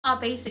are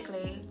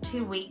basically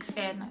 2 weeks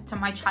in to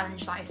my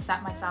challenge that I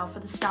set myself for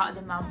the start of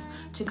the month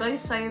to go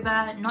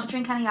sober, not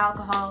drink any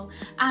alcohol,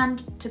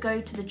 and to go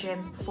to the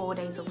gym 4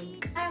 days a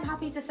week. I am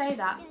happy to say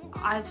that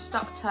I've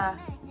stuck to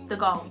the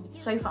goal.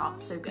 So far,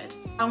 so good.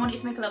 I wanted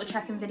to make a little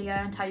check-in video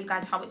and tell you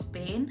guys how it's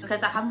been,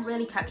 because I haven't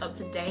really kept up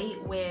to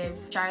date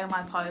with sharing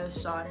my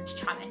posts on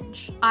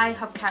challenge. I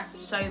have kept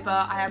sober,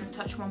 I haven't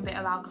touched one bit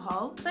of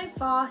alcohol. So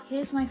far,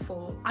 here's my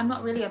thought. I'm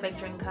not really a big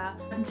drinker.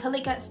 Until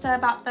it gets to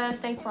about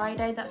Thursday,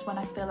 Friday, that's when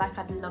I feel like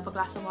I'd love a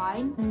glass of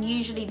wine. And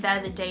usually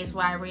they're the days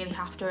where I really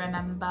have to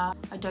remember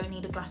I don't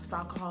need a glass of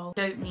alcohol,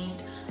 don't need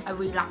a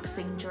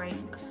relaxing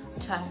drink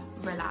to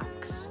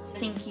relax. I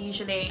think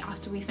usually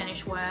after we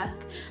finish work,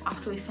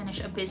 after we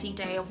finish a busy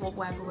day of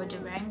whatever we're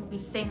doing, we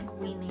think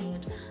we need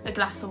a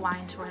glass of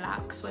wine to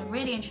relax, when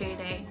really and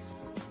truly,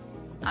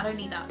 I don't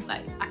need that.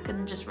 Like, I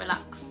can just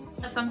relax.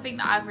 That's something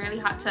that I've really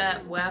had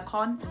to work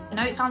on. I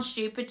know it sounds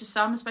stupid to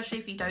some, especially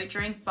if you don't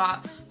drink,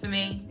 but for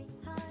me,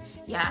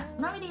 yeah,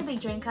 I'm not really a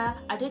big drinker.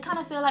 I did kind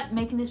of feel like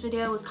making this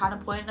video was kind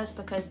of pointless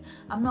because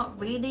I'm not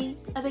really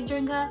a big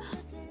drinker.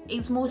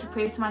 It's more to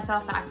prove to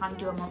myself that I can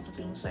do a month of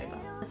being sober.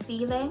 The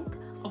feeling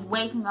of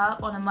waking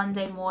up on a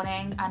Monday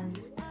morning and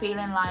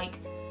feeling like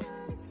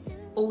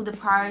all the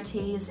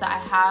priorities that I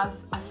have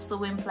are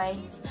still in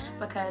place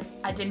because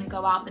I didn't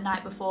go out the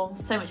night before,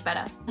 so much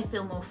better. I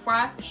feel more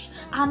fresh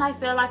and I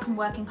feel like I'm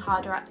working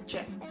harder at the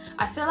gym.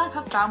 I feel like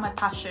I've found my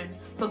passion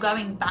for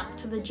going back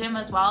to the gym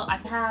as well. I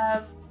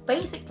have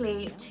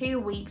basically 2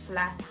 weeks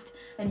left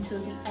until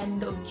the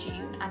end of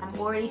June, and I'm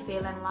already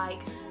feeling like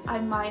I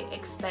might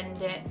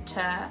extend it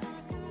to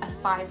a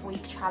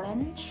 5-week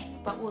challenge,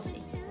 but we'll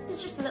see. This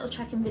is just a little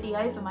check-in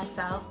video for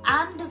myself,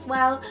 and as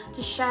well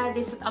to share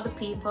this with other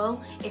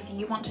people. If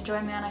you want to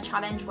join me on a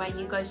challenge where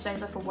you go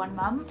sober for 1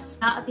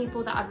 month, there are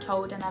people that I've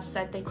told and I've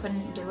said they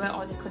couldn't do it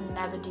or they could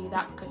never do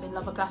that because they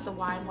love a glass of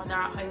wine when they're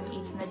at home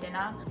eating their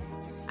dinner.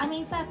 I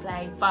mean, fair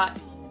play, but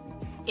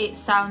it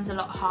sounds a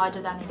lot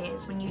harder than it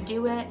is. When you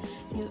do it,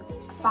 you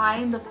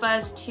find the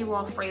first 2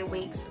 or 3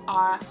 weeks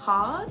are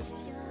hard,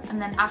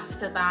 and then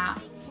after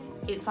that,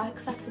 it's like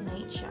second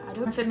nature.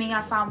 For me,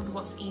 I found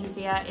what's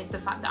easier is the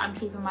fact that I'm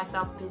keeping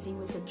myself busy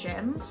with the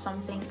gym,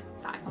 something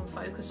that I can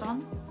focus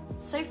on.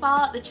 So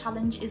far, the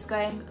challenge is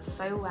going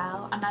so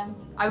well, and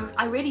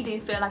I really do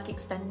feel like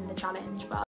extending the challenge, but